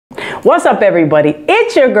What's up, everybody?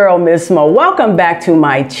 It's your girl, Miss Mo. Welcome back to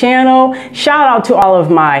my channel. Shout out to all of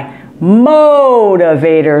my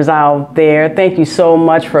motivators out there. Thank you so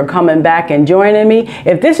much for coming back and joining me.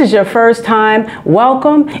 If this is your first time,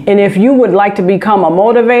 welcome. And if you would like to become a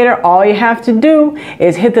motivator, all you have to do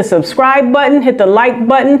is hit the subscribe button, hit the like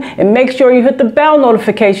button, and make sure you hit the bell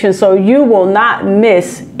notification so you will not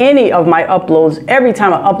miss any of my uploads every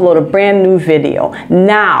time I upload a brand new video.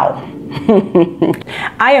 Now,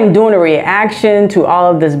 I am doing a reaction to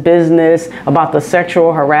all of this business about the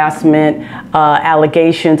sexual harassment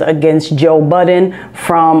allegations against Joe Budden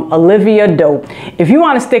from Olivia Dope. If you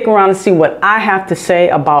want to stick around and see what I have to say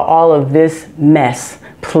about all of this mess,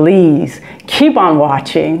 please keep on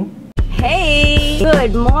watching. Hey,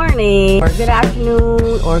 good morning or good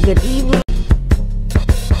afternoon or good evening.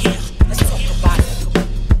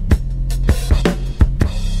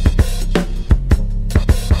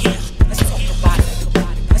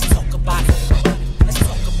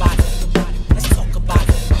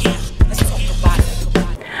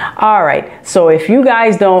 All right, so if you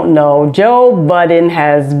guys don't know, Joe Budden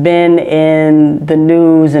has been in the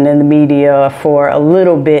news and in the media for a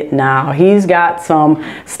little bit now. He's got some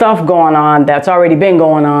stuff going on that's already been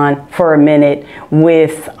going on for a minute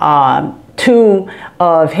with two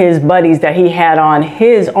of his buddies that he had on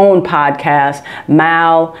his own podcast,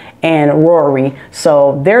 Mal and Rory.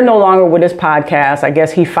 So they're no longer with his podcast. I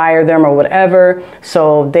guess he fired them or whatever.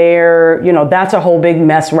 So they're, you know, that's a whole big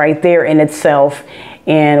mess right there in itself.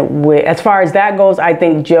 And as far as that goes, I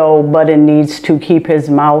think Joe Budden needs to keep his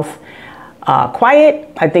mouth quiet.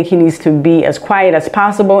 I think he needs to be as quiet as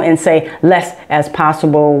possible and say less as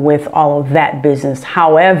possible with all of that business.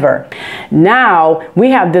 However, now we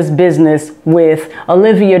have this business with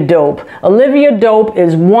Olivia Dope. Olivia Dope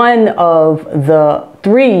is one of the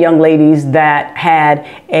three young ladies that had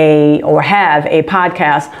have a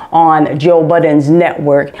podcast on Joe Budden's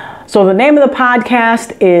network. So the name of the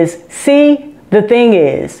podcast is The Thing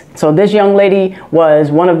Is. So this young lady was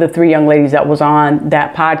one of the three young ladies that was on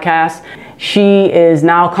that podcast. She is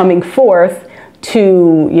now coming forth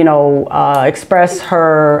to, you know, express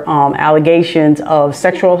her allegations of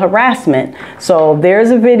sexual harassment. So there's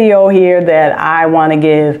a video here that I want to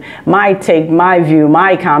give my take, my view,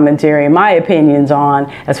 my commentary, my opinions on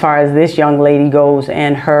as far as this young lady goes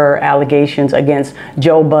and her allegations against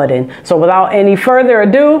Joe Budden. So without any further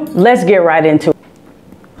ado, let's get right into it.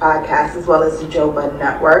 Podcast as well as the Joe Budden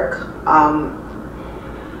Network.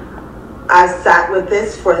 I sat with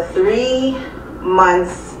this for 3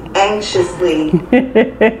 months anxiously.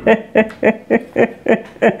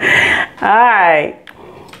 All right.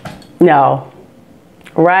 No.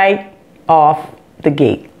 Right off the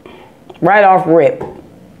gate. Right off rip.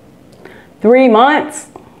 3 months?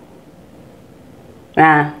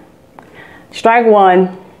 Nah. Strike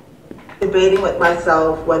one. Debating with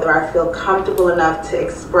myself whether I feel comfortable enough to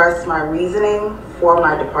express my reasoning for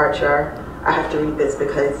my departure. I have to read this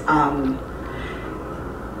because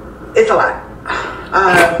it's a lot.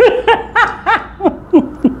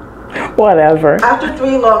 Whatever. After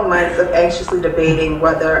 3 long months of anxiously debating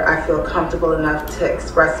whether I feel comfortable enough to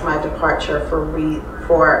express my departure from the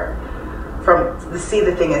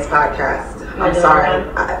The Thing Is podcast. I'm sorry.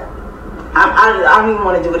 I don't even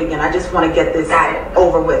want to do it again. I just want to get this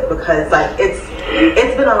over with because like it's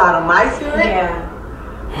been a lot on my spirit. Yeah.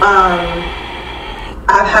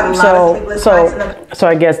 I've had a lot of sleepless nights. So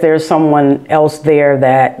I guess there's someone else there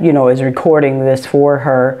that, you know, is recording this for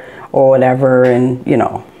her or whatever, and you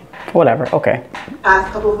know, whatever. Okay.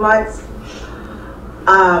 Past couple of months,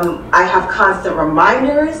 I have constant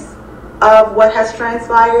reminders of what has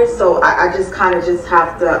transpired. So I just kind of just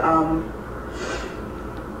have to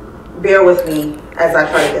bear with me as I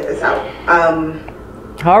try to get this out.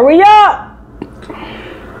 Hurry up!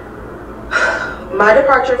 My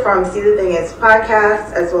departure from The Thing Is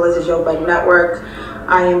podcast, as well as the Joe Budden Network.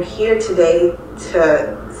 I am here today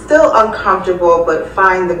to, still uncomfortable, but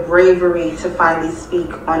find the bravery to finally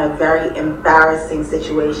speak on a very embarrassing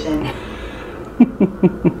situation.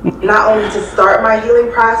 Not only to start my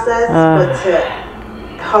healing process, but to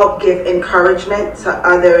help give encouragement to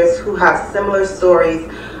others who have similar stories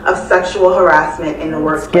of sexual harassment in the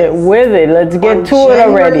workplace. Let's get with it. Let's get to it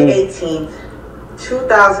already. On January 18th,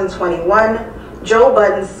 2021, Joe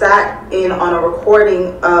Budden sat in on a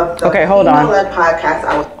recording of the female-led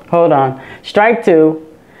podcast. Hold on. Strike two.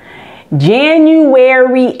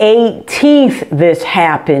 January 18th, this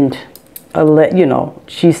happened. You know,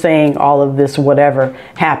 she's saying all of this, whatever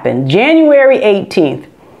happened. January 18th.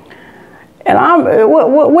 And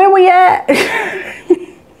where we at?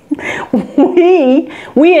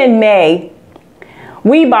 we in May.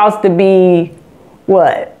 We about to be,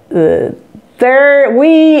 what, we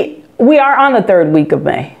are on the third week of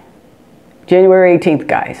May. January 18th,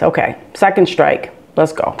 guys. Okay, second strike.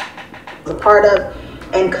 Let's go. A part of,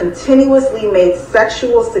 and continuously made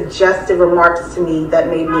sexual suggestive remarks to me that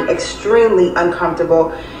made me extremely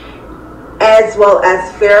uncomfortable, as well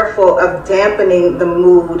as fearful of dampening the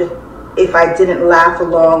mood if I didn't laugh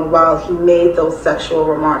along while he made those sexual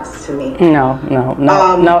remarks to me. No.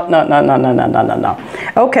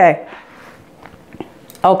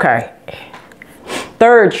 Okay.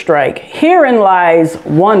 Third strike. Herein lies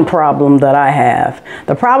one problem that I have.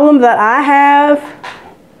 The problem that I have,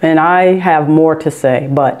 and I have more to say,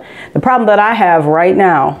 but the problem that I have right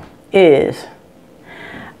now is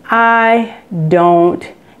I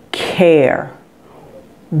don't care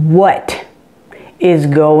what is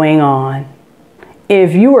going on.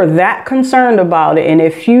 If you were that concerned about it, and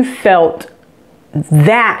if you felt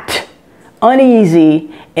that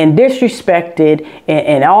uneasy and disrespected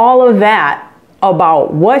and all of that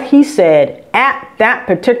about what he said at that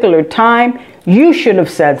particular time, you should have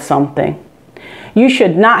said something. You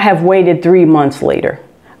should not have waited 3 months later.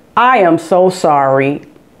 I am so sorry.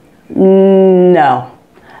 No.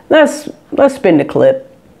 Let's spin the clip.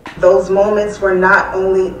 Those moments were not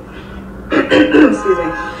only excuse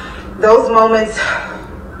me. Those moments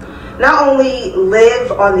not only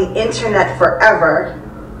live on the internet forever.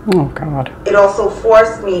 Oh God. It also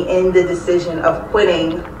forced me in the decision of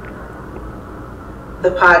quitting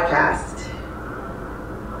the podcast.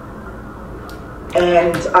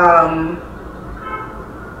 And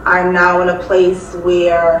I'm now in a place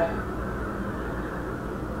where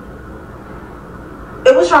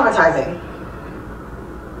it was traumatizing.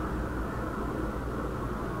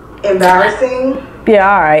 Embarrassing. Yeah,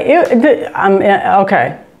 all right.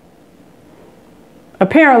 Okay.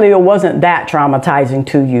 Apparently it wasn't that traumatizing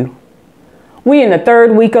to you. We in the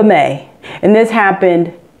third week of May, and this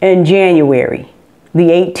happened in January the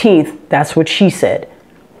 18th. That's what she said.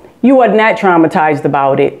 You wasn't that traumatized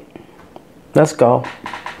about it. Let's go.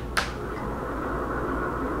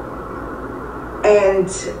 And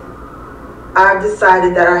I've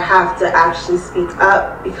decided that I have to actually speak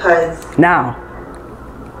up, because now,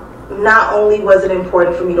 not only was it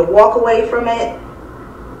important for me to walk away from it,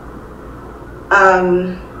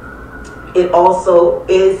 it also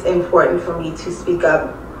is important for me to speak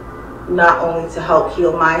up, not only to help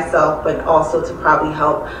heal myself, but also to probably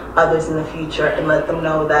help others in the future and let them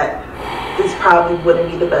know that this probably wouldn't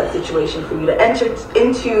be the best situation for you to enter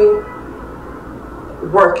into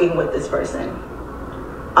working with this person.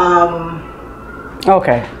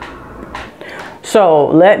 Okay. So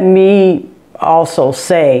let me also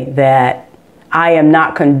say that I am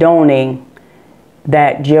not condoning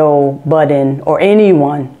that Joe Budden or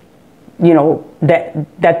anyone, you know,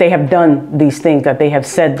 that they have done these things, that they have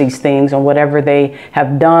said these things, or whatever they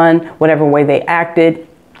have done, whatever way they acted,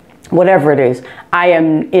 whatever it is. I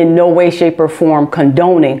am in no way, shape, or form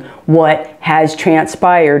condoning what has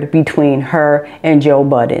transpired between her and Joe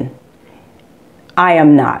Budden. I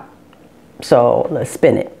am not. So let's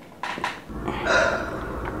spin it.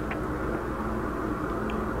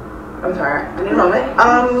 I'm sorry, I need a moment.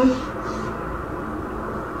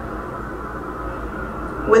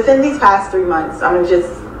 Within these past 3 months, I'm gonna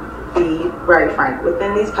just be very frank.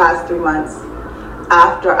 Within these past 3 months,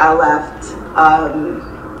 after I left, I've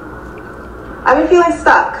been feeling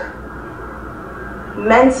stuck.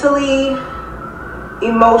 Mentally,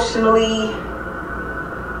 emotionally.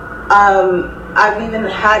 I've even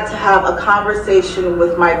had to have a conversation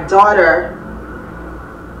with my daughter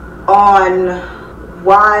on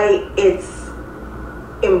why it's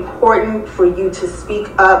important for you to speak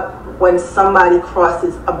up when somebody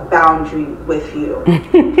crosses a boundary with you.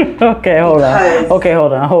 Okay, hold on. Okay,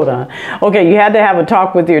 hold on. Okay, you had to have a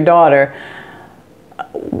talk with your daughter.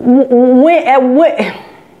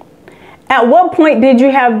 At what point did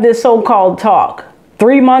you have this so-called talk?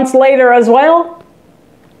 3 months later as well?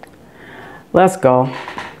 Let's go.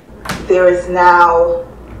 There is now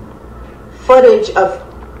footage of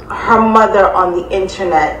her mother on the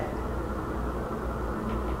internet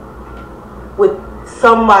with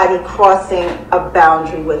somebody crossing a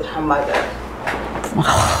boundary with her mother.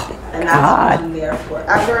 And that's been there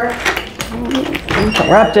forever.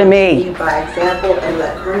 Interrupting me. By example, and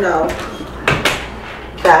let her know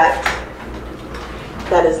that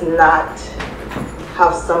that is not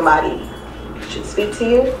how somebody should speak to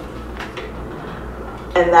you.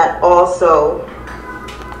 And that also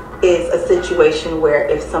is a situation where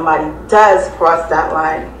if somebody does cross that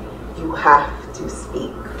line, you have to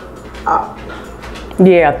speak up.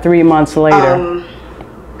 Yeah, 3 months later.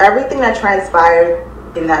 Everything that transpired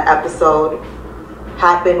in that episode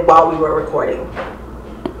happened while we were recording.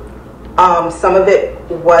 Some of it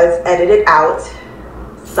was edited out.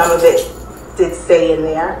 Some of it did stay in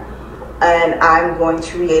there. And I'm going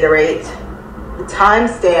to reiterate the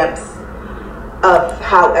timestamps of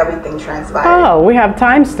how everything transpired. Oh, we have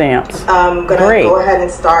timestamps. I'm going to go ahead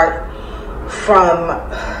and start from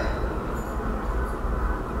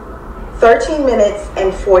 13 minutes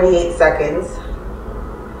and 48 seconds.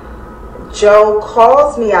 Joe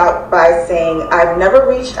calls me out by saying, I've never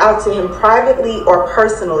reached out to him privately or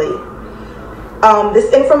personally.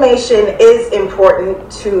 This information is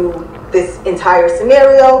important to this entire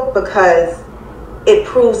scenario because it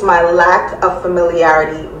proves my lack of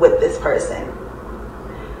familiarity with this person.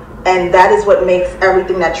 And that is what makes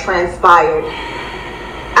everything that transpired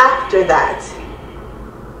after that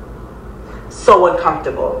so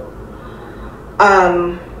uncomfortable.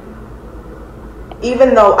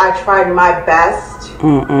 Even though I tried my best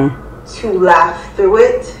to laugh through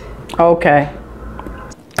it. Okay.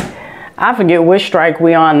 I forget which strike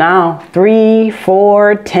we on now. 3,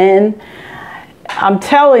 4, 10. I'm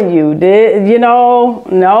telling you, no.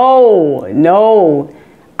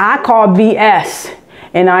 I call BS.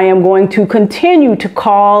 And I am going to continue to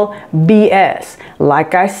call BS.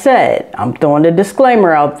 Like I said, I'm throwing a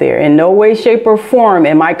disclaimer out there. In no way, shape, or form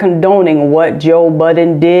am I condoning what Joe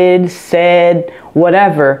Budden did, said,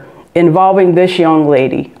 whatever, involving this young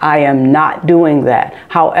lady. I am not doing that.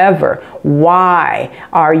 However, why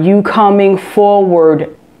are you coming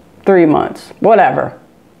forward 3 months? Whatever.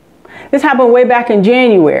 This happened way back in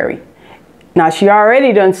January. Now, she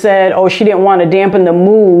already done said, oh, she didn't want to dampen the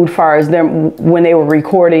mood as far as them when they were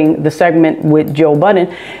recording the segment with Joe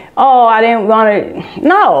Budden. Oh, I didn't want to.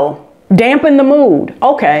 No, dampen the mood.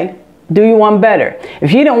 Okay, do you one better.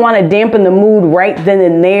 If you didn't want to dampen the mood right then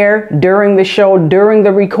and there during the show, during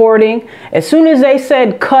the recording, as soon as they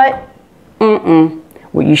said cut,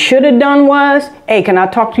 what you should have done was, hey, can I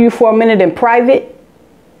talk to you for a minute in private?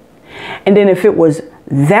 And then if it was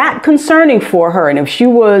that concerning for her, and if she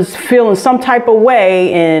was feeling some type of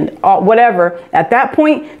way and whatever, at that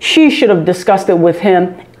point, she should have discussed it with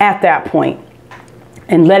him at that point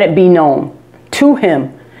and let it be known to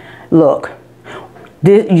him. Look,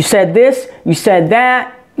 you said this, you said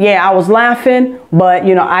that. Yeah, I was laughing, but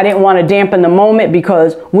I didn't want to dampen the moment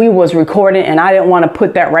because we was recording and I didn't want to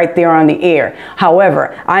put that right there on the air.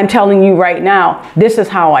 However, I'm telling you right now, this is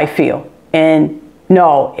how I feel. And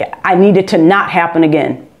no, I need it to not happen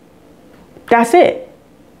again. That's it.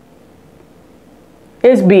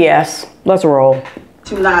 It's BS. Let's roll.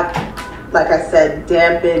 To not, like I said,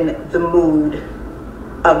 dampen the mood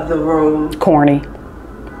of the room. Corny.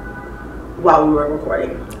 While we were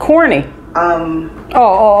recording. Corny.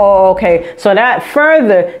 Okay. So that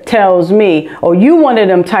further tells me, oh, you one of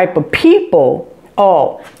them type of people.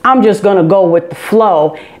 Oh, I'm just going to go with the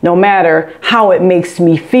flow no matter how it makes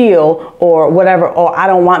me feel or whatever. Or I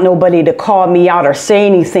don't want nobody to call me out or say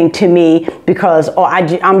anything to me because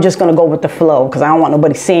I'm just going to go with the flow because I don't want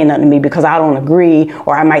nobody saying nothing to me because I don't agree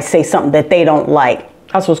or I might say something that they don't like.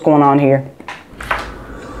 That's what's going on here.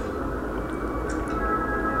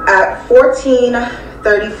 At 14 minutes,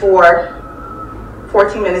 34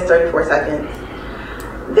 seconds.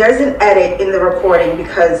 There's an edit in the recording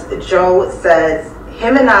because Joe says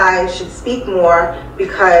him and I should speak more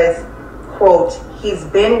because, quote, he's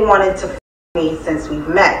been wanting to f me since we've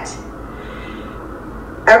met.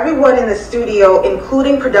 Everyone in the studio,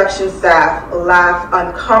 including production staff, laughed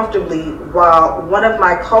uncomfortably while one of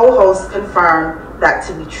my co-hosts confirmed that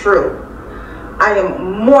to be true. I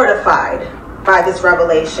am mortified by this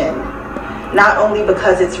revelation, not only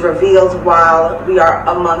because it's revealed while we are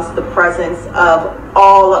amongst the presence of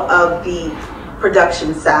all of the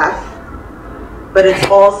production staff, but it's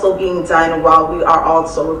also being done while we are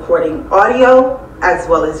also recording audio as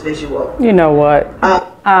well as visual. You know what?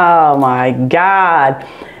 Oh my God.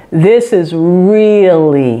 This is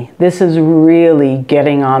really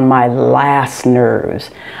getting on my last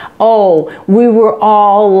nerves. Oh, we were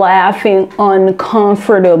all laughing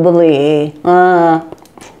uncomfortably. All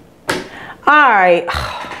right.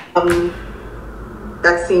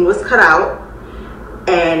 That scene was cut out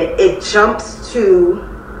and it jumps to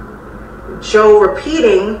Joe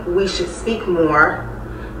repeating we should speak more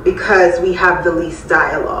because we have the least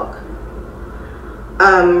dialogue.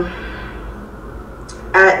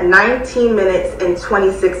 At 19 minutes and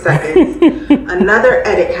 26 seconds, another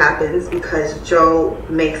edit happens because Joe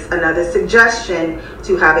makes another suggestion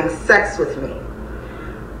to having sex with me.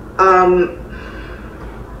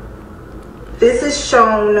 This is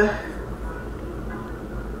shown,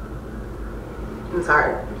 I'm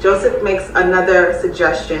sorry, Joseph makes another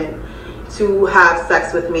suggestion to have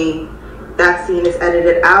sex with me. That scene is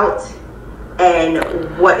edited out And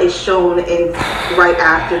what is shown in right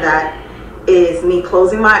after that is me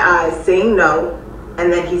closing my eyes, saying no,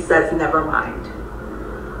 and then he says, never mind.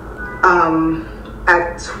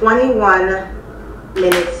 At 21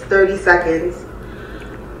 minutes, 30 seconds.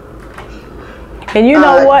 And you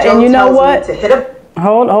know what? Joe and you know what? To hit a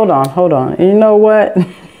Hold on. And you know what?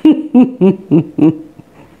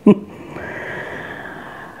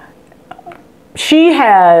 She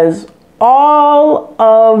has all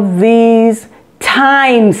of these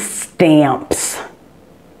timestamps.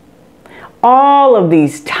 All of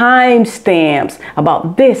these timestamps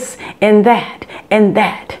about this and that and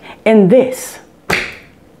that and this.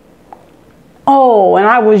 Oh, and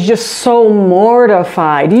I was just so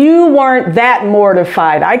mortified. You weren't that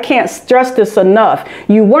mortified. I can't stress this enough.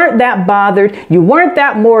 You weren't that bothered. You weren't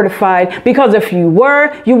that mortified, because if you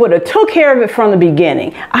were, you would have took care of it from the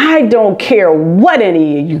beginning. I don't care what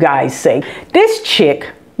any of you guys say. This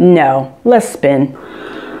chick, no. Let's spin.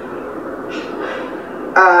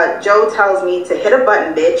 Joe tells me to hit a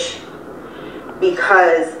button, bitch,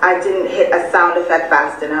 because I didn't hit a sound effect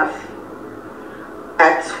fast enough.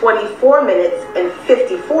 At 24 minutes and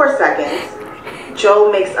 54 seconds,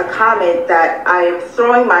 Joe makes a comment that I am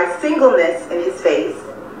throwing my singleness in his face,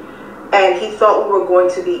 and he thought we were going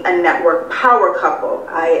to be a network power couple.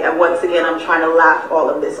 And once again, I'm trying to laugh all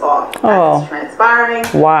of this off. As it's transpiring.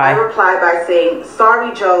 Why? I reply by saying,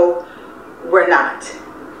 sorry, Joe, we're not.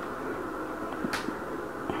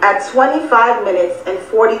 At 25 minutes and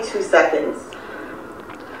 42 seconds,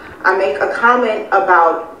 I make a comment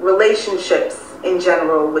about relationships in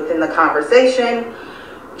general within the conversation.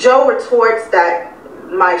 Joe retorts that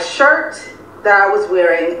my shirt that I was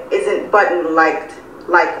wearing isn't buttoned like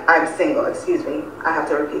I'm single. Excuse me, I have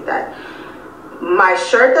to repeat that. My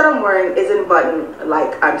shirt that I'm wearing isn't buttoned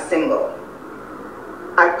like I'm single.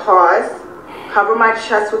 I pause, cover my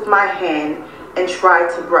chest with my hand, and try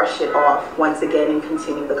to brush it off once again and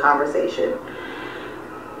continue the conversation.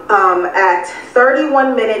 At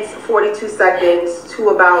 31 minutes, 42 seconds to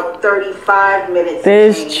about 35 minutes.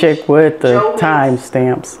 This chick with the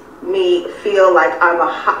timestamps. Me feel like I'm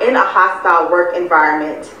in a hostile work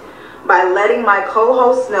environment by letting my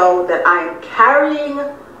co-host know that I'm carrying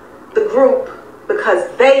the group because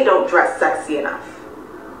they don't dress sexy enough.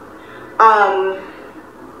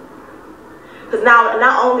 Because now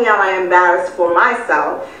not only am I embarrassed for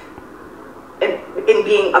myself in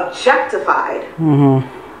being objectified,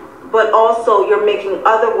 but also you're making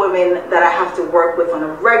other women that I have to work with on a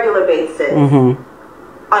regular basis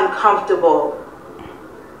uncomfortable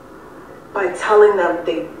by telling them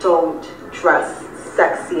they don't dress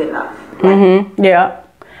sexy enough. Yeah,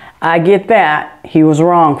 I get that. He was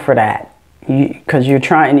wrong for that, because you're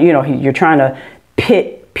trying, you're trying to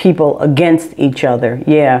pit people against each other.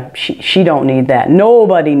 Yeah, she don't need that.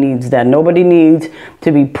 Nobody needs that. Nobody needs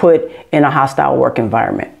to be put in a hostile work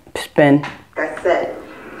environment. Spin. Like I said,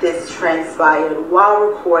 this transpired while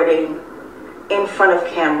recording, in front of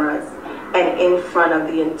cameras, and in front of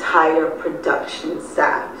the entire production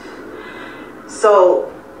staff. So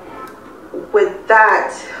with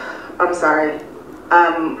that, I'm sorry.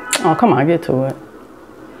 Oh, come on, get to it.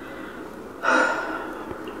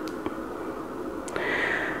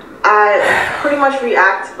 I pretty much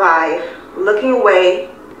react by looking away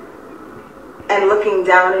and looking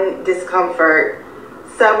down in discomfort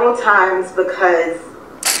several times, because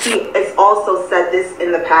he has also said this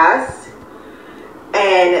in the past,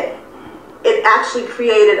 and it actually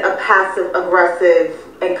created a passive aggressive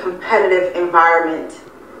and competitive environment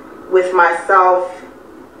with myself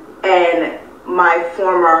and my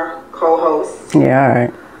former co-host. Yeah,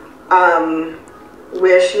 all right.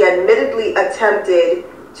 Where she admittedly attempted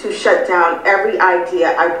to shut down every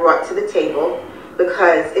idea I brought to the table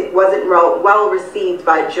because it wasn't well received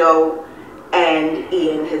by Joe and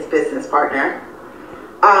Ian, his business partner.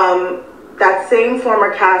 That same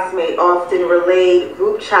former castmate often relayed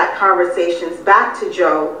group chat conversations back to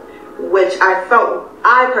Joe, which I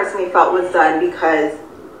personally felt was done because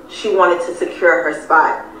she wanted to secure her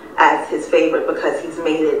spot as his favorite, because he's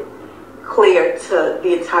made it clear to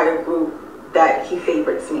the entire group that he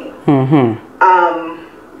favorites me.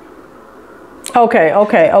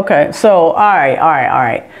 Okay. So, all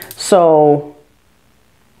right. So,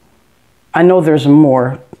 I know there's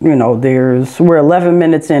more. We're 11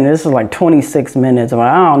 minutes in. This is like 26 minutes.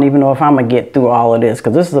 I don't even know if I'm going to get through all of this,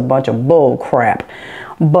 because this is a bunch of bull crap.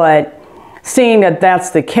 But seeing that that's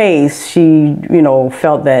the case, she,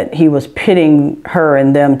 felt that he was pitting her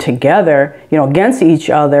and them together, against each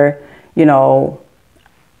other.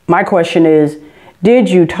 My question is, did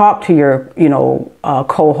you talk to your,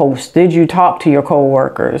 co-host? Did you talk to your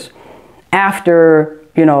co-workers after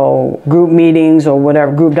you know, group meetings or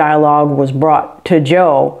whatever, group dialogue was brought to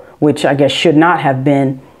Joe, which I guess should not have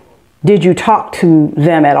been, did you talk to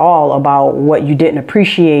them at all about what you didn't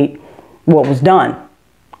appreciate what was done?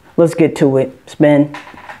 Let's get to it. Spin.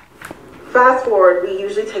 Fast forward, we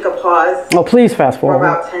usually take a pause. Oh, please fast forward. For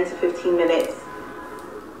about 10 to 15 minutes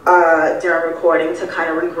during recording to kind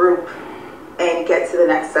of regroup and get to the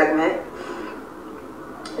next segment.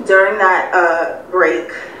 During that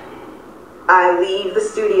break, I leave the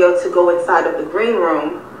studio to go inside of the green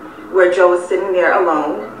room where Joe was sitting there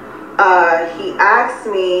alone. He asked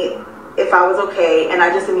me if I was okay, and I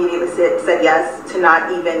just immediately said yes, to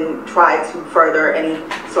not even try to further any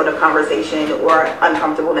sort of conversation or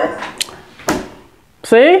uncomfortableness.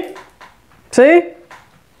 See? See?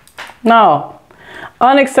 No.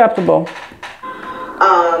 Unacceptable.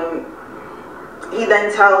 He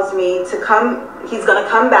then tells me to come, he's gonna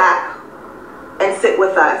come back and sit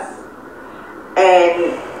with us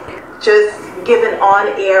and just give an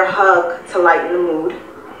on-air hug to lighten the mood.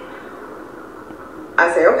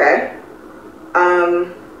 I say, okay.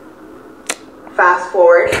 Fast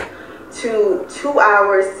forward to 2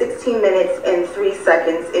 hours, 16 minutes, and 3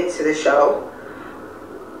 seconds into the show.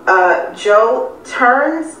 Joe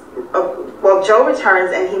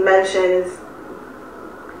returns and he mentions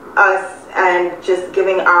us and just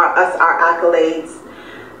giving us our accolades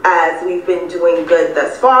as we've been doing good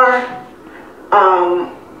thus far.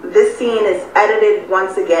 This scene is edited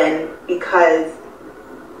once again because,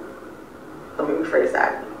 let me rephrase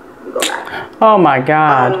that. Let me go back. Oh my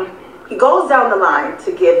God. He goes down the line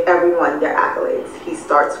to give everyone their accolades. He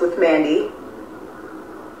starts with Mandy.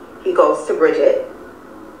 He goes to Bridget.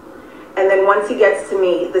 And then once he gets to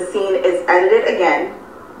me, the scene is edited again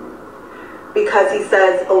because he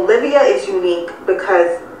says Olivia is unique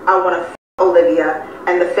because I want to f Olivia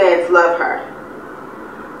and the fans love her.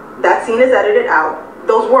 That scene is edited out.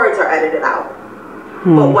 Those words are edited out.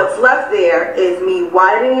 But what's left there is me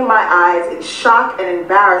widening my eyes in shock and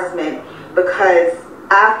embarrassment because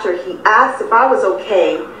after he asked if I was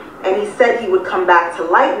okay and he said he would come back to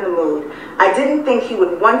lighten the mood, I didn't think he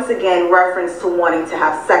would once again reference to wanting to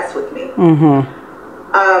have sex with me.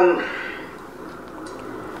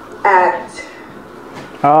 At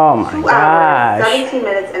 2 hours, 17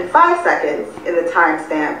 minutes, and 5 seconds in the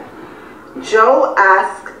timestamp, Joe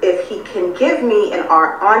asks if he can give me an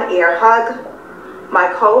on-air hug. My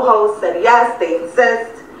co-host said yes, they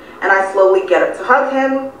insist, and I slowly get up to hug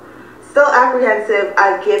him. Still apprehensive,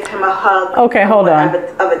 I give him a hug. Okay, hold on.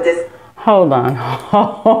 Hold on.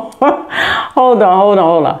 Hold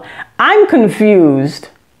on. I'm confused.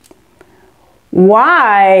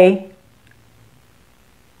 Why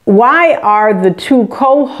are the two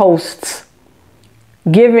co-hosts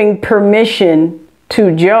giving permission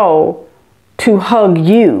to Joe to hug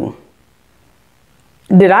you?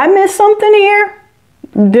 Did I miss something here?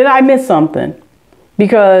 Did I miss something?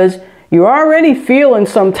 Because you're already feeling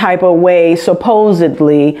some type of way,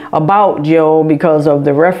 supposedly, about Joe because of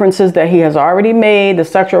the references that he has already made, the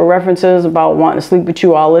sexual references about wanting to sleep with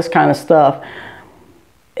you, all this kind of stuff.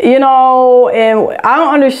 You know, and I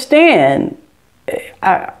don't understand. It's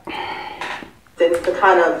the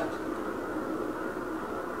kind of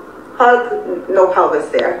hug, no pelvis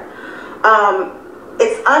there.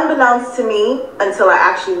 It's unbeknownst to me until I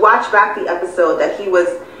actually watched back the episode that he was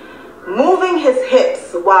moving his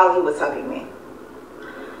hips while he was hugging me.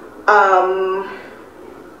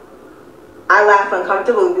 I laugh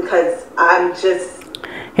uncomfortably because I'm just...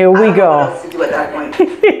 Here we go. I don't know what else to do at that point.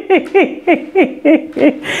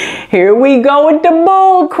 Here we go with the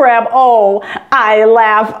bull crap. Oh, I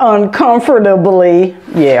laugh uncomfortably.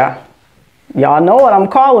 Yeah. Y'all know what I'm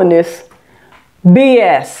calling this.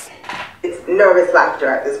 BS. It's nervous laughter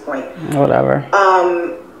at this point. Whatever.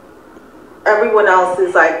 Everyone else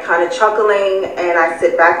is like kind of chuckling, and I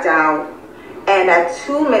sit back down, and at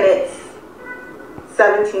 2 minutes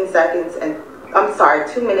 17 seconds and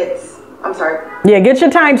yeah, get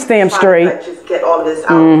your timestamp straight. Just get all of this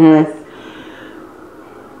out.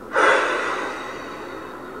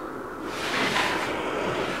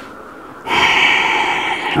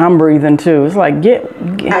 I'm breathing too. It's like get.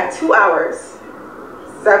 At 2 hours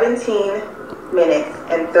 17 minutes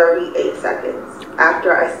and 38 seconds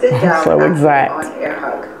after I sit down so exact. On air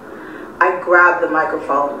hug, I grab the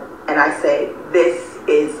microphone and I say, "This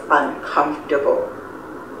is uncomfortable."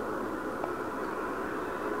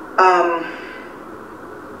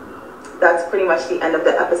 That's pretty much the end of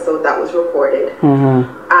the episode that was recorded.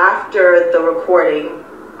 After the recording,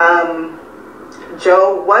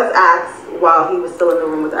 Joe was asked while he was still in the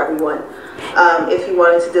room with everyone if he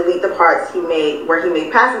wanted to delete the parts he made where he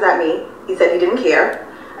made passes at me. He said he didn't care,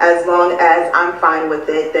 As long as I'm fine with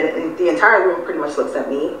it, then the entire room pretty much looks at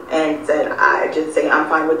me and said, I just say I'm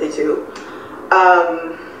fine with it too.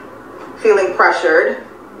 Feeling pressured,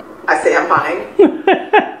 I say I'm fine.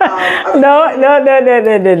 No.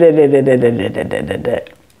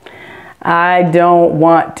 I don't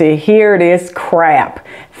want to hear this crap.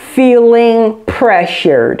 Feeling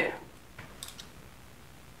pressured.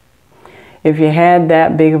 If you had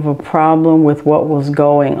that big of a problem with what was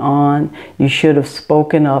going on, you should have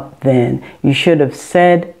spoken up then. You should have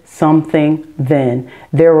said something then.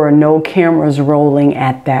 There were no cameras rolling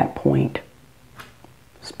at that point.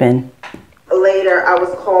 Spin. Later, I was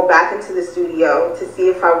called back into the studio to see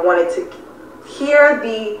if I wanted to hear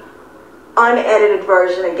the unedited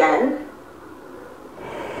version again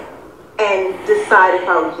and decide if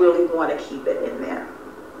I really want to keep it in there.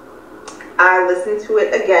 I listened to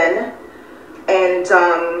it again. And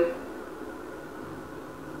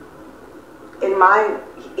in my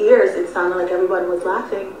ears, it sounded like everyone was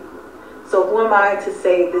laughing. So who am I to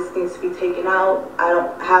say this needs to be taken out? I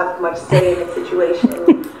don't have much say in the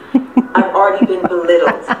situation. I've already been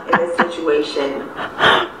belittled in this situation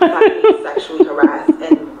by being sexually harassed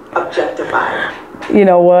and objectified. You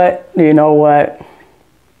know what?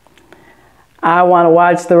 I want to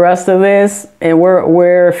watch the rest of this, and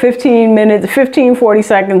we're 40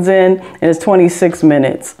 seconds in, and it's 26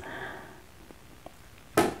 minutes.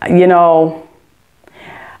 You know,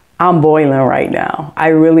 I'm boiling right now. I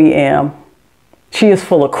really am. She is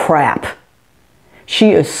full of crap.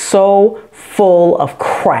 She is so full of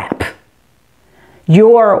crap.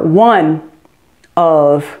 You're one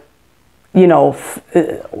of,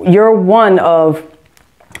 you're one of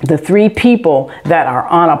the 3 people that are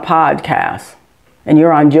on a podcast, and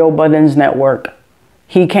you're on Joe Budden's network.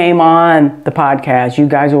 He came on the podcast. You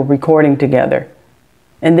guys were recording together.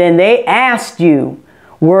 And then they asked you,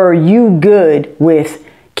 were you good with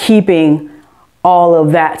keeping all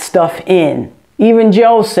of that stuff in? Even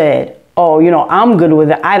Joe said, oh, I'm good with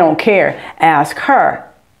it. I don't care. Ask her.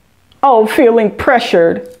 Oh, feeling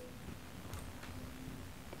pressured.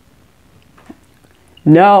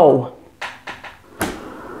 No.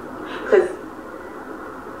 Because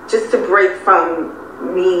just to break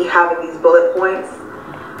from me having these bullet points,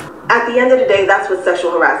 at the end of the day, that's what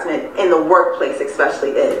sexual harassment in the workplace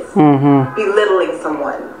especially is. Mm-hmm. Belittling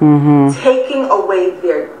someone. Mm-hmm. Taking away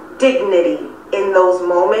their dignity in those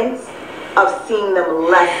moments of seeing them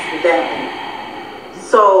less than.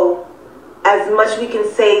 So, as much we can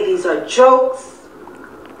say these are jokes,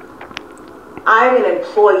 I'm an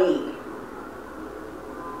employee.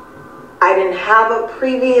 I didn't have a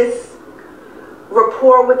previous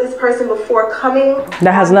rapport with this person before coming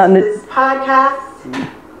that has nothing to this podcast.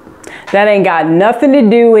 That ain't got nothing to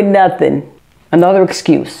do with nothing. Another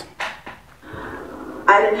excuse.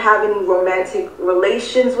 I didn't have any romantic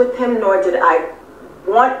relations with him, nor did I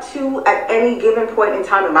want to at any given point in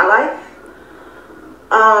time in my life.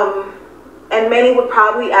 And many would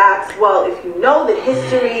probably ask, well, if you know the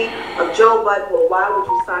history of Joe Budden, well, why would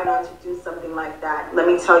you sign on to do something like that? Let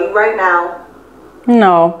me tell you right now.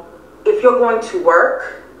 No. If you're going to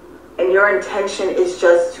work and your intention is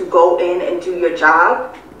just to go in and do your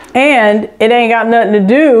job. And it ain't got nothing to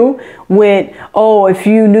do with, oh, if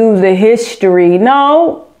you knew the history.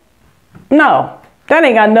 No, that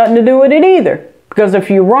ain't got nothing to do with it either. Because if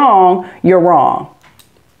you're wrong, you're wrong.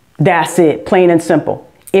 That's it, plain and simple.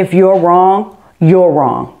 If you're wrong, you're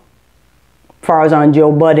wrong. As far as on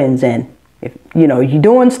Joe Budden's end. If you're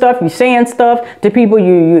doing stuff, you're saying stuff to people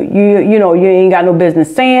you ain't got no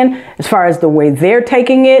business saying. As far as the way they're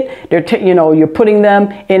taking it, you're putting them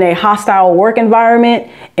in a hostile work environment,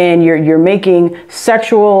 and you're making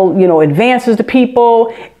sexual advances to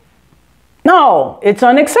people. No, it's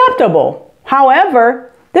unacceptable.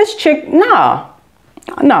 However, this chick, no.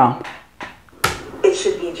 It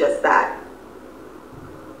should be just that.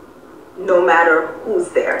 No matter who's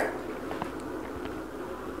there.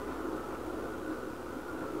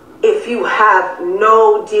 If you have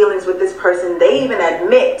no dealings with this person, they even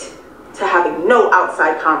admit to having no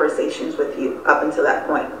outside conversations with you up until that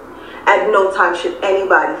point. At no time should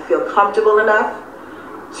anybody feel comfortable enough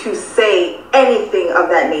to say anything of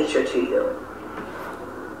that nature to you.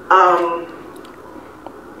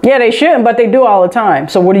 Yeah, they shouldn't, but they do all the time.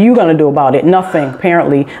 So what are you going to do about it? Nothing,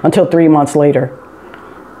 apparently, until 3 months later.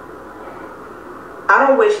 I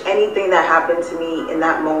don't wish anything that happened to me in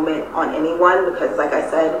that moment on anyone, because like I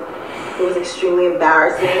said, it was extremely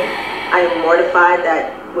embarrassing. I am mortified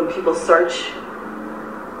that when people search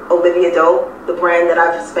Olivia Doe, the brand that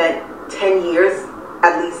I've spent 10 years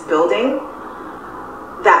at least building,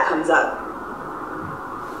 that comes up.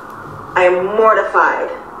 I am mortified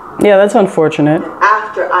Yeah, that's unfortunate. And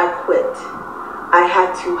after I quit, I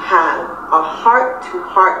had to have a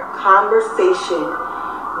heart-to-heart conversation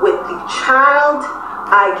with the child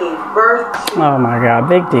I gave birth to. Oh my God,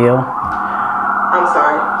 big deal. I'm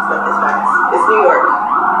sorry, it's fast. It's New York.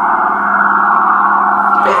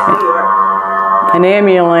 It's New York. An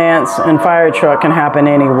ambulance and fire truck can happen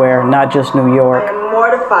anywhere, not just New York. I am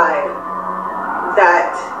mortified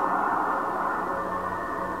that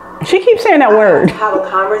she keeps saying that word. I have a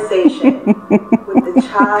conversation with the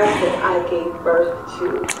child that I gave birth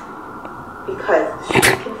to because she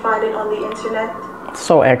can find it on the internet.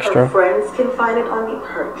 So extra. Her friends can find it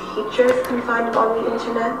her teachers can find it on the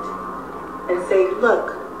internet and say,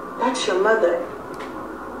 look, that's your mother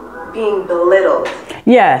being belittled.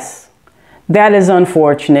 Yes, that is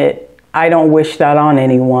unfortunate. I don't wish that on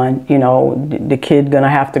anyone. You know, the kid gonna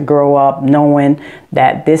have to grow up knowing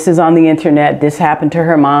that this is on the internet. This happened to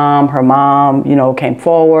her mom. Her mom, you know, came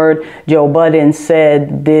forward. Joe Budden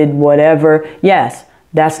said, did whatever. Yes,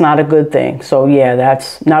 that's not a good thing. So yeah,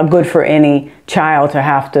 that's not good for any child to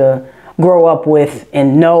have to grow up with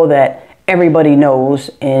and know that everybody knows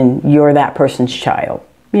and you're that person's child.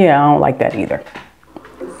 Yeah, I don't like that either.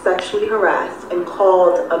 And sexually harassed and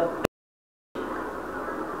called a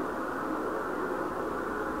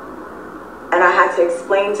and I had to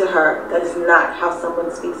explain to her that is not how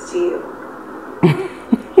someone speaks to you.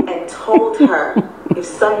 And told her, if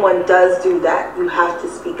someone does do that, you have to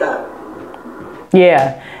speak up.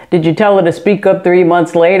 Yeah. Did you tell her to speak up 3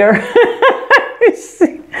 months later?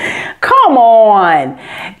 Come on.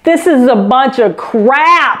 This is a bunch of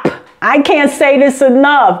crap. I can't say this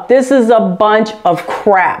enough. This is a bunch of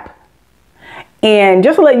crap. And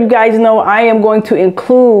just to let you guys know, I am going to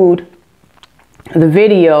include the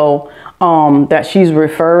video that she's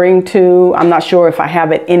referring to. I'm not sure if I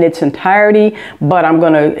have it in its entirety, but I'm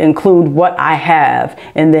going to include what I have.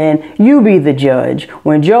 And then you be the judge.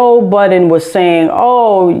 When Joe Budden was saying,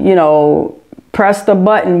 oh, you know, press the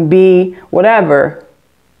button, be whatever,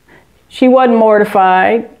 she wasn't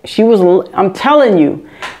mortified. She was, I'm telling you,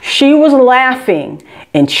 she was laughing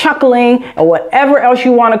and chuckling and whatever else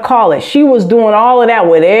you want to call it. She was doing all of that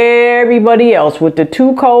with everybody else, with the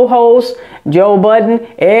two co-hosts, Joe Budden.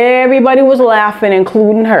 Everybody was laughing,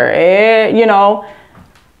 including her. You know,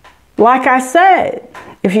 like I said,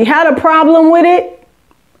 if you had a problem with it,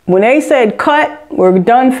 when they said cut, we're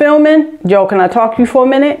done filming, Joe, can I talk to you for a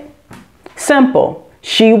minute? Simple.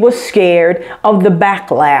 She was scared of the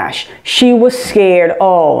backlash. She was scared,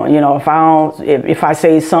 oh, you know, if I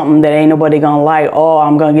say something that ain't nobody gonna like, oh,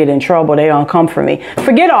 I'm gonna get in trouble, they gonna come for me.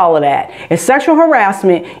 Forget all of that. It's sexual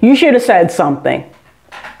harassment. You should have said something.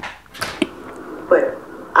 But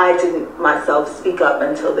I didn't myself speak up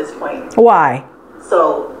until this point. Why?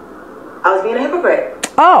 So I was being a hypocrite.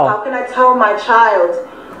 Oh. How can I tell my child,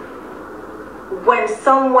 when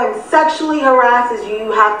someone sexually harasses you,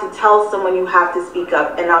 you have to tell someone, you have to speak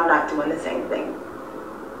up, and I'm not doing the same thing.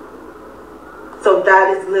 So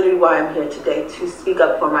that is literally why I'm here today, to speak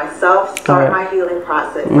up for myself, start my healing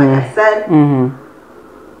process, like I said,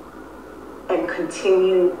 and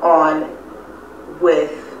continue on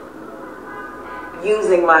with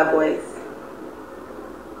using my voice.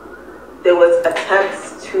 There was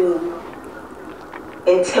attempts to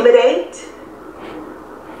intimidate,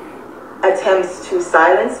 attempts to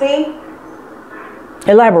silence me.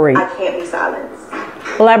 Elaborate. I can't be silenced.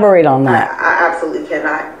 Elaborate on that. I absolutely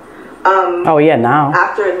cannot. Oh yeah, now.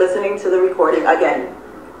 After listening to the recording again,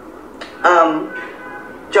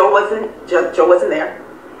 Joe wasn't there.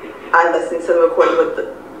 I listened to the recording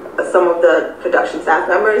with some of the production staff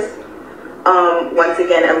members. Once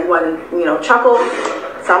again, everyone, you know, chuckled.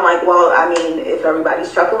 So I'm like, well, I mean, if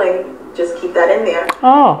everybody's chuckling, just keep that in there.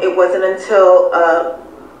 Oh. It wasn't until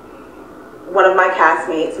one of my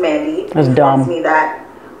castmates, Mandy, informed me that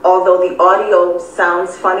although the audio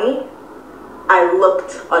sounds funny, I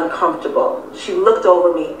looked uncomfortable. She looked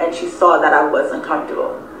over me and she saw that I was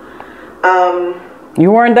uncomfortable.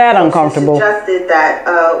 You weren't that uncomfortable. She suggested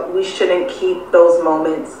that we shouldn't keep those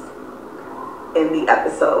moments in the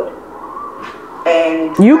episode.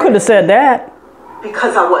 And you could have said that.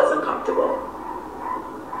 Because I was uncomfortable.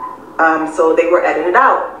 So they were edited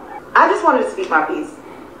out. I just wanted to speak my piece.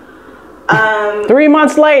 3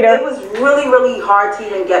 months later. It was really, really hard to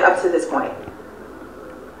even get up to this point.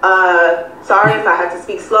 Sorry if I had to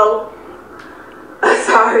speak slow.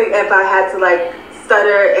 Sorry if I had to like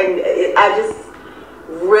stutter, and I just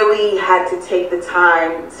really had to take the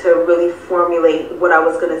time to really formulate what I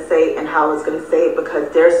was going to say and how I was going to say it, because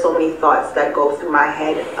there's so many thoughts that go through my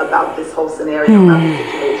head about this whole scenario, about the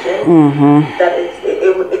situation, that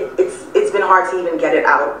it's been hard to even get it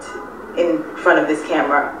out. in front of this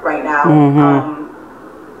camera right now.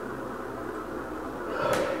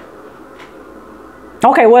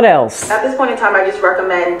 Okay, what else? At this point in time, I just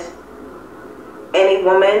recommend any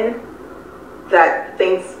woman that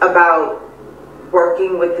thinks about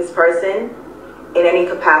working with this person in any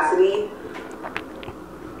capacity,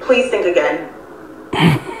 please think again.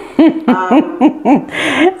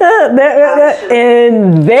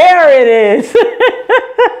 And there it is.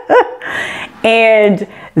 And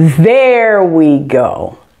there we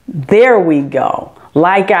go. There we go.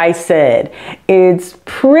 Like I said, it's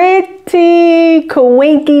pretty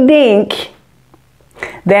coinky dink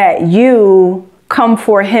that you come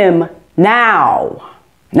for him now.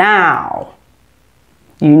 Now.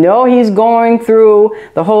 You know he's going through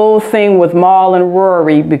the whole thing with Mal and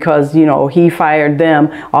Rory because, you know, he fired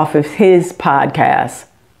them off of his podcast.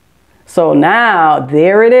 So now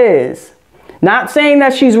there it is. Not saying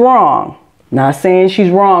that she's wrong. Not saying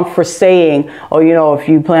she's wrong for saying, oh, you know, if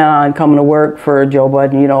you plan on coming to work for Joe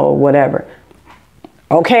Budden, you know, whatever.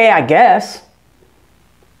 Okay, I guess.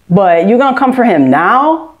 But you're going to come for him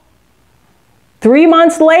now? 3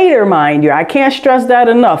 months later, mind you. I can't stress that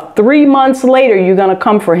enough. 3 months later, you're going to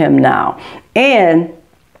come for him now. And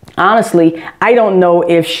honestly, I don't know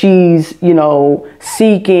if she's, you know,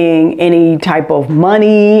 seeking any type of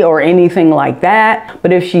money or anything like that.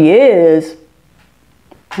 But if she is,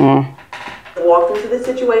 walked into the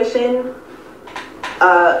situation,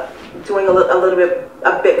 doing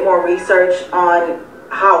a bit more research on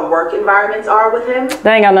how work environments are with him.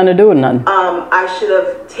 That ain't got nothing to do with nothing. I should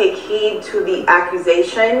have taken heed to the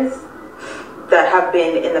accusations that have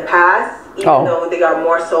been in the past, even though they are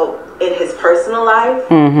more so in his personal life.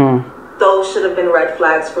 Those should have been red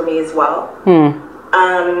flags for me as well.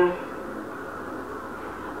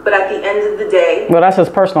 But at the end of the day, well, that's his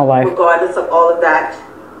personal life. Regardless of all of that,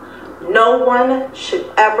 no one should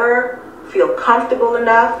ever feel comfortable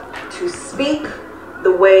enough to speak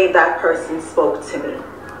the way that person spoke to me.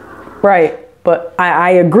 Right. But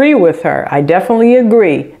I agree with her. I definitely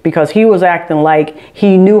agree because he was acting like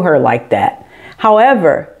he knew her like that.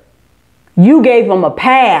 However, you gave him a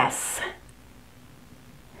pass.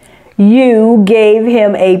 You gave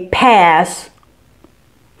him a pass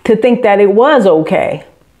to think that it was okay.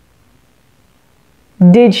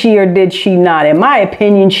 Did she or did she not? In my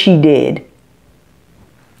opinion, she did.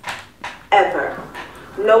 Ever.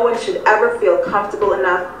 No one should ever feel comfortable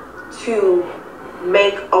enough to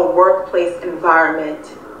make a workplace environment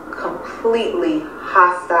completely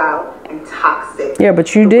hostile and toxic. Yeah,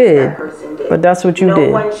 but you did. That person did. But that's what you did.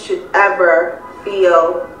 No one should ever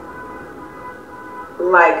feel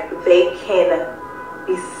like they can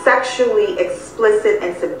be sexually explicit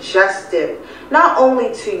and suggestive, not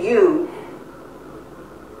only to you,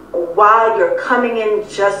 while you're coming in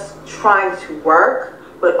just trying to work,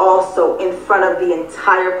 but also in front of the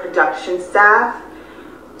entire production staff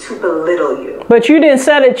to belittle you. But you didn't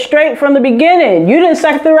set it straight from the beginning. You didn't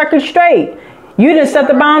set the record straight. You didn't set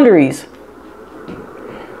the boundaries.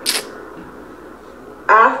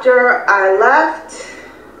 After I left,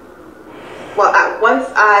 well, once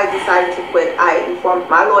I decided to quit, I informed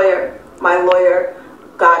my lawyer. My lawyer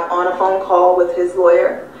got on a phone call with his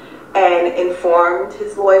lawyer and informed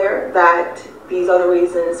his lawyer that these are the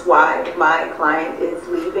reasons why my client is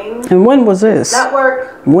leaving. And when was this?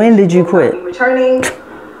 Network. When did you quit? Returning.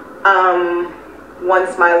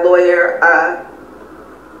 Once my lawyer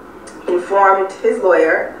informed his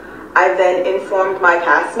lawyer, I then informed my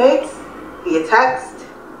castmates via text,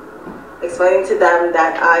 explaining to them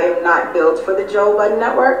that I am not built for the Joe Budden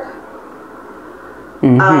Network.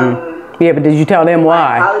 Yeah, but did you tell them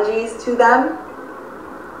why? Apologies to them.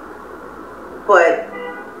 But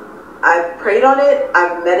I've prayed on it,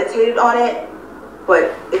 I've meditated on it,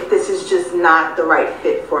 but if this is just not the right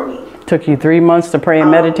fit for me. Took you 3 months to pray and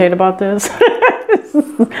meditate about this?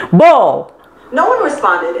 Bull! No one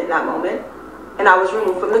responded in that moment, and I was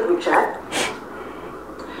removed from the group chat.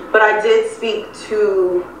 But I did speak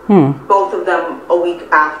to both of them a week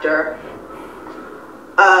after.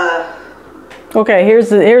 Okay, here's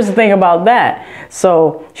the thing about that.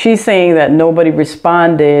 So she's saying that nobody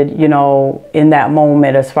responded, you know, in that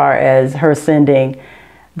moment as far as her sending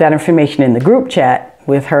that information in the group chat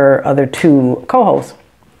with her other two co-hosts.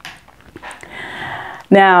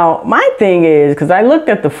 Now, my thing is, because I looked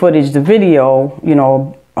at the footage, the video, you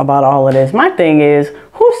know, about all of this. My thing is,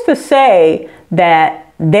 who's to say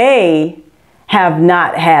that they have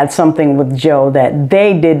not had something with Joe, that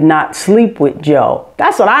they did not sleep with Joe?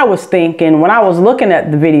 That's what I was thinking when I was looking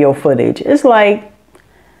at the video footage. It's like,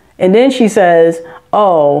 and then she says,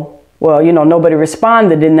 oh, Well, you know, nobody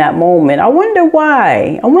responded in that moment. I wonder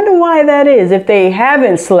why. I wonder why that is. If they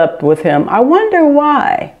haven't slept with him, I wonder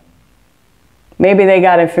why. Maybe they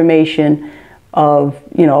got information of,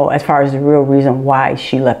 you know, as far as the real reason why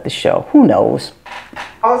she left the show. Who knows?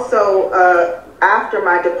 Also, after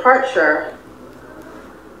my departure,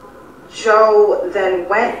 Joe then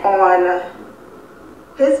went on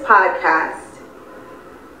his podcast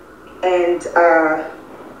and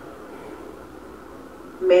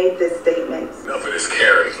made this statement. Enough of this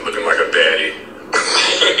Karen looking like a daddy.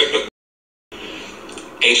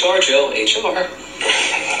 HR, Joe, HR.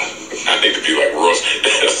 I need to be like Ross.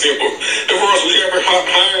 If Ross was ever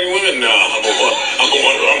hiring women, nah, I'm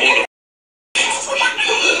on a.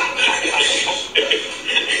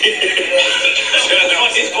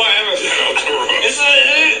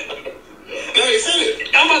 No, he said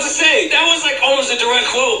it. I'm about to say, that was like almost a direct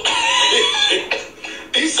quote.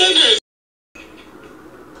 He said this.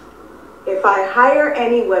 If I hire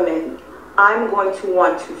any women, I'm going to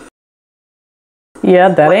want to. Yeah,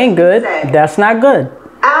 that ain't good. That's not good.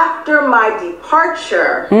 After my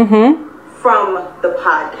departure from the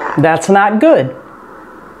podcast. That's not good.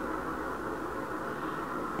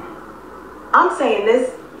 I'm saying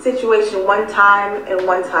this situation one time and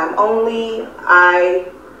one time only. I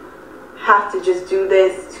have to just do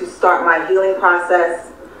this to start my healing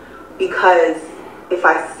process, because if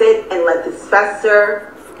I sit and let this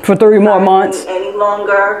fester for 3 more months any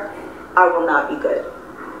longer, I will not be good.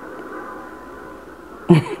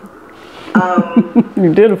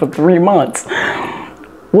 You did it for 3 months.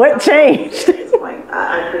 What changed? At this point,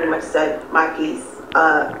 I pretty much said my piece.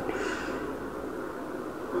 I'm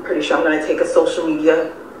pretty sure I'm going to take a social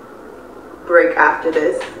media break after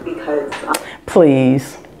this, because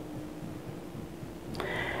please.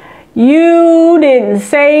 You didn't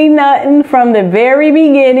say nothing from the very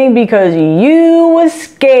beginning because you was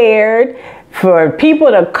scared for people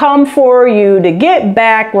to come for you, to get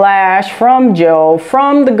backlash from Joe,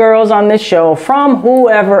 from the girls on the show, from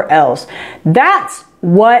whoever else. That's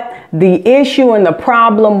what the issue and the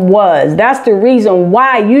problem was. That's the reason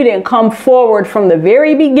why you didn't come forward from the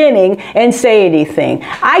very beginning and say anything.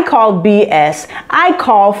 I called BS. I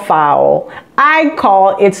call foul. I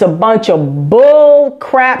call it's a bunch of bull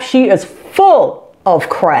crap. She is full of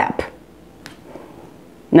crap.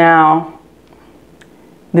 Now,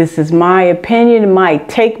 this is my opinion, my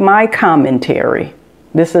take, my commentary.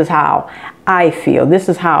 This is how I feel. This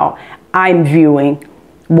is how I'm viewing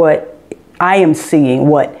what I am seeing,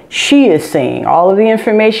 what she is saying. All of the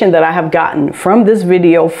information that I have gotten from this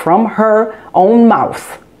video, from her own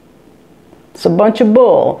mouth. It's a bunch of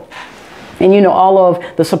bull. And you know, all of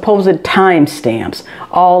the supposed timestamps,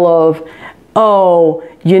 all of, oh,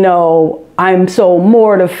 you know, I'm so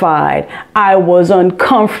mortified. I was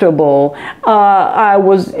uncomfortable.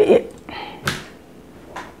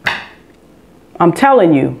 I'm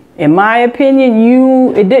telling you, in my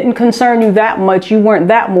opinion, it didn't concern you that much. You weren't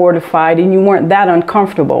that mortified and you weren't that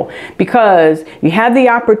uncomfortable, because you had the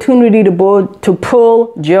opportunity to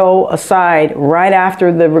pull Joe aside right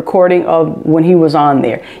after the recording of when he was on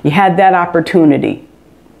there. You had that opportunity.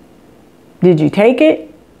 Did you take it?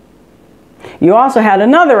 You also had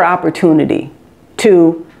another opportunity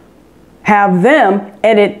to have them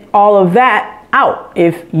edit all of that out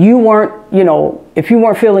if you weren't, you know, if you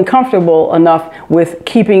weren't feeling comfortable enough with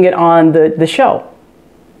keeping it on the show.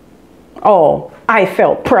 Oh, I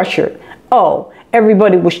felt pressured. Oh,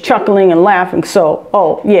 everybody was chuckling and laughing. So,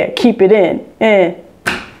 oh yeah, keep it in.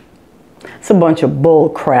 It's a bunch of bull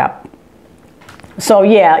crap. So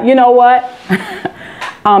yeah, you know what?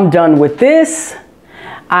 I'm done with this.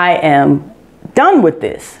 I am done with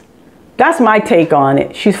this. That's my take on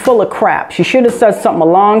it. She's full of crap. She should have said something a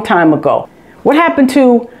long time ago. What happened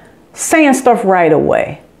to saying stuff right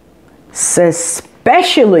away?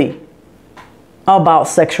 Especially about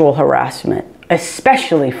sexual harassment.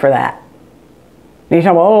 Especially for that. And you're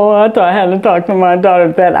talking about, oh, I thought I had to talk to my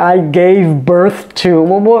daughter that I gave birth to.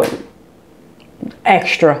 Well, what?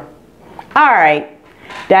 Extra. All right.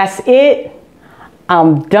 That's it.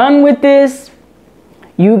 I'm done with this.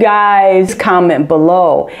 You guys comment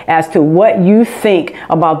below as to what you think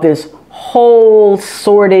about this whole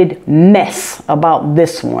sordid mess about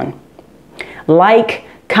this one. Like,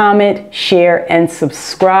 comment, share, and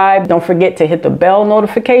subscribe. Don't forget to hit the bell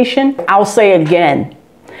notification. I'll say again,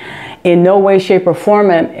 in no way, shape, or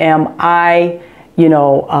form am I,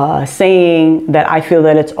 saying that I feel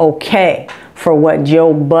that it's okay for what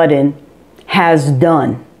Joe Budden has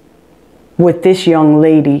done with this young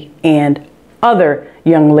lady and other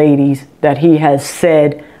young ladies that he has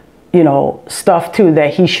said, stuff to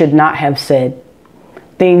that he should not have said.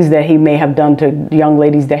 things that he may have done to young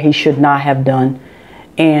ladies that he should not have done.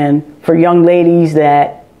 And for young ladies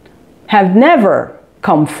that have never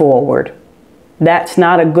come forward, that's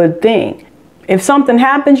not a good thing. If something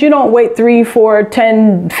happens, you don't wait 3, 4,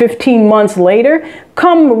 10, 15 months later.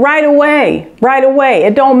 Come right away, right away.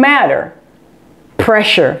 It don't matter.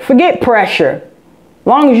 Pressure, forget pressure. As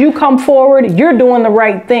long as you come forward, you're doing the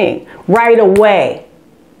right thing right away.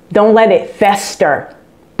 Don't let it fester.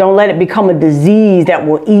 Don't let it become a disease that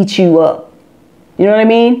will eat you up. You know what I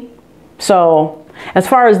mean? So as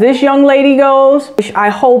far as this young lady goes, I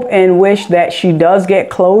hope and wish that she does get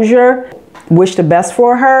closure. Wish the best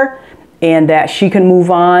for her, and that she can move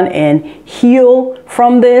on and heal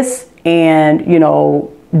from this and, you know,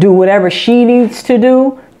 do whatever she needs to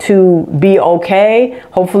do to be okay.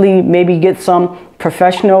 Hopefully maybe get some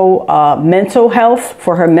professional mental health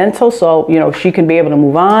for her mental, so, you know, she can be able to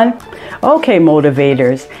move on. Okay,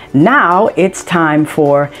 motivators, now it's time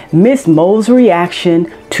for Miss Mo's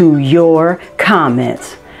reaction to your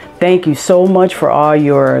comments. Thank you so much for all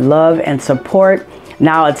your love and support.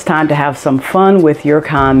 Now it's time to have some fun with your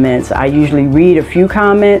comments. I usually read a few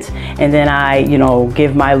comments and then I, you know,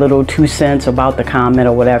 give my little 2 cents about the comment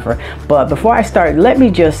or whatever. But before I start, let me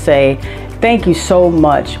just say thank you so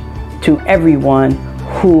much to everyone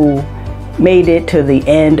who made it to the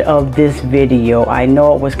end of this video. I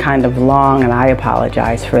know it was kind of long and I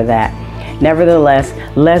apologize for that. Nevertheless,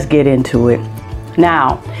 let's get into it.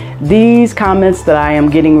 Now, these comments that I am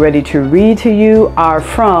getting ready to read to you are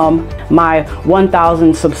from my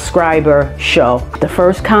 1,000 subscriber show. The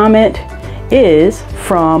first comment is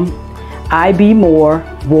from IB Moore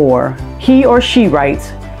War. He or she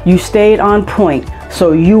writes, "You stayed on point,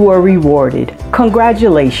 so you were rewarded.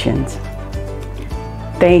 Congratulations."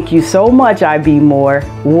 Thank you so much, IB Moore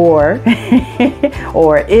War,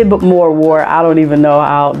 or Ib Moore War. I don't even know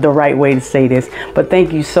how the right way to say this, but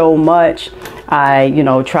thank you so much. I, you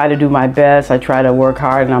know, try to do my best. I try to work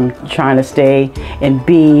hard, and I'm trying to stay and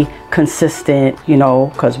be consistent, you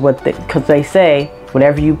know, because they say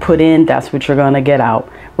whatever you put in, that's what you're going to get out.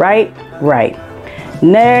 Right? Right.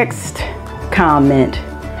 Next comment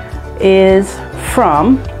is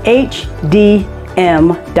from hdm.iot.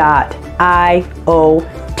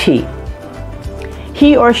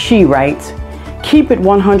 He or she writes, "Keep it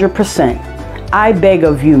 100%. I beg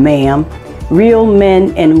of you, ma'am. Real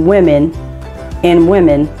men and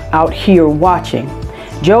women out here watching.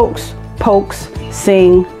 Jokes, pokes,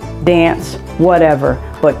 sing, dance, whatever,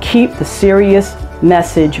 but keep the serious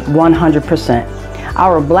message 100%.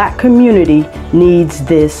 Our black community needs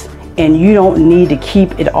this, and you don't need to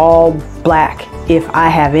keep it all black if I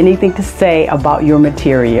have anything to say about your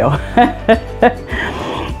material."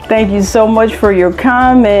 Thank you so much for your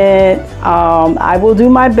comment. I will do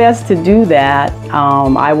my best to do that.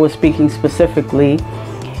 I was speaking specifically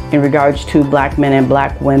in regards to black men and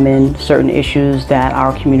black women, certain issues that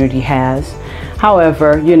our community has.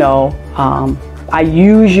 However, you know, I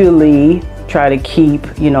usually try to keep,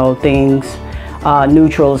 you know, things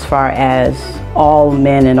neutral as far as all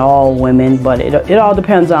men and all women, but it all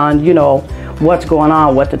depends on, you know, what's going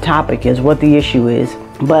on, what the topic is, what the issue is.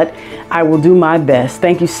 But I will do my best.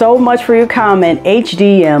 Thank you so much for your comment,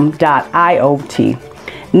 hdm.iot.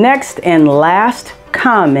 Next and last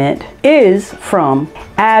comment is from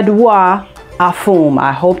Adwa Afum.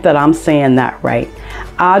 I hope that I'm saying that right.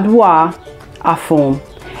 Adwa Afum.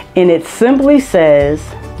 And it simply says,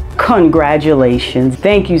 "Congratulations."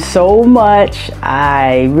 Thank you so much.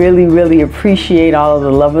 I really, really appreciate all of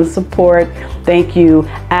the love and support. Thank you,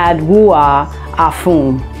 Adwa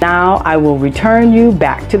Afum. Now I will return you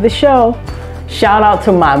back to the show. Shout out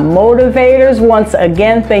to my motivators. Once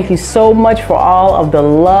again, thank you so much for all of the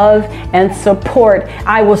love and support.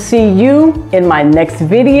 I will see you in my next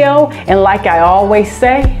video. And like I always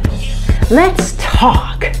say, let's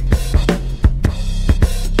talk.